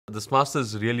This master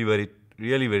is really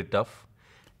very tough,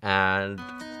 and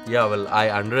yeah, well, I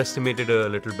underestimated a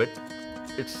little bit.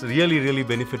 It's really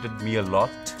benefited me a lot.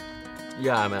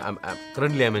 Yeah,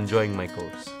 currently I'm enjoying my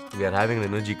course. We are having an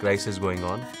energy crisis going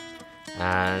on,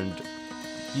 and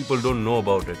people don't know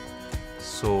about it.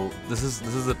 So this is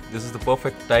the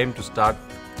perfect time to start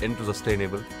into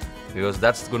sustainable, because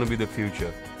that's going to be the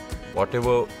future.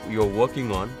 Whatever you're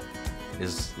working on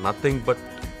is nothing but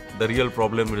the real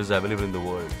problem that is available in the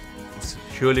world. It's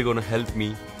surely going to help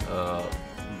me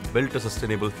build a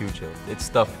sustainable future. It's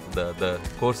tough. The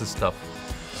course is tough.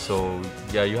 So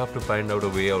yeah, you have to find out a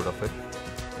way out of it.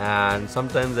 And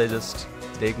sometimes I just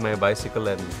take my bicycle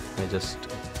and I just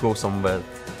go somewhere,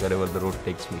 wherever the road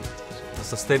takes me. The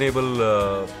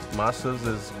Sustainable Masters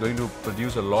is going to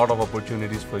produce a lot of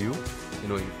opportunities for you.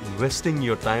 Investing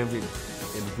your time in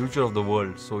the future of the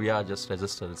world. So yeah, just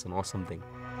register. It's an awesome thing.